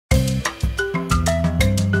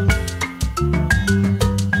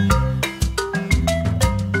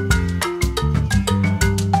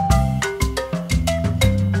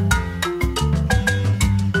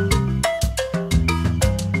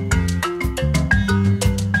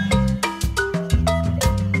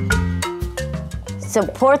So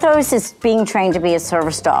Porthos is being trained to be a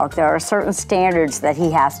service dog. There are certain standards that he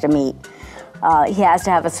has to meet. He has to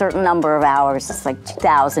have a certain number of hours. It's like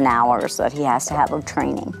 2,000 hours that he has to have of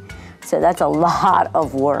training. So that's a lot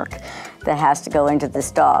of work that has to go into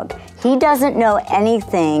this dog. He doesn't know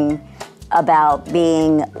anything about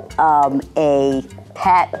being a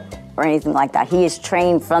pet or anything like that. He is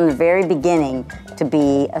trained from the very beginning to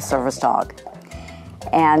be a service dog.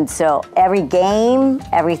 And so every game,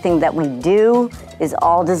 everything that we do is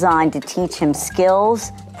all designed to teach him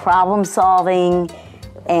skills, problem solving,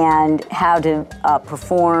 and how to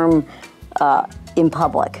perform in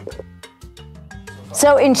public.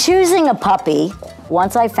 So in choosing a puppy,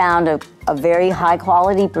 once I found a very high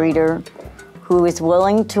quality breeder who is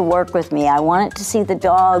willing to work with me, I wanted to see the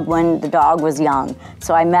dog when the dog was young.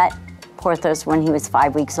 So I met Porthos when he was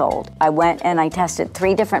 5 weeks old. I went and I tested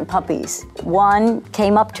 3 different puppies. One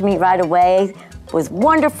came up to me right away, was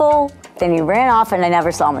wonderful, then he ran off and I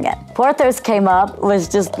never saw him again. Porthos came up, was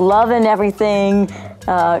just loving everything,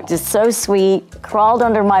 just so sweet, crawled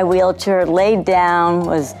under my wheelchair, laid down,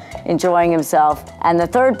 was enjoying himself. And the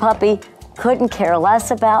 3rd puppy couldn't care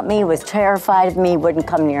less about me, was terrified of me, wouldn't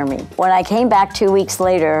come near me. When I came back 2 weeks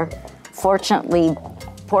later, fortunately,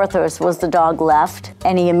 Porthos was the dog left,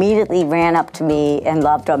 and he immediately ran up to me and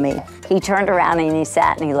loved on me. He turned around and he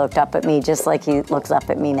sat and he looked up at me just like he looks up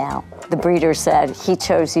at me now. The breeder said, he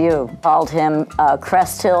chose you. Called him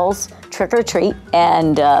Crest Hills Trick or Treat,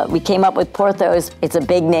 and we came up with Porthos. It's a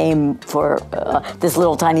big name for this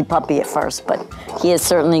little tiny puppy at first, but he is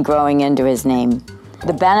certainly growing into his name.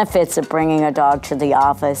 The benefits of bringing a dog to the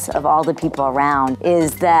office of all the people around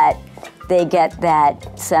is that they get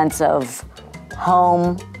that sense of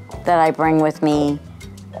home that I bring with me.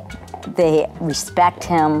 They respect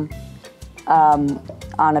him.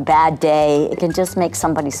 On a bad day, it can just make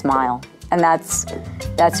somebody smile, and that's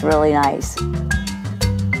really nice.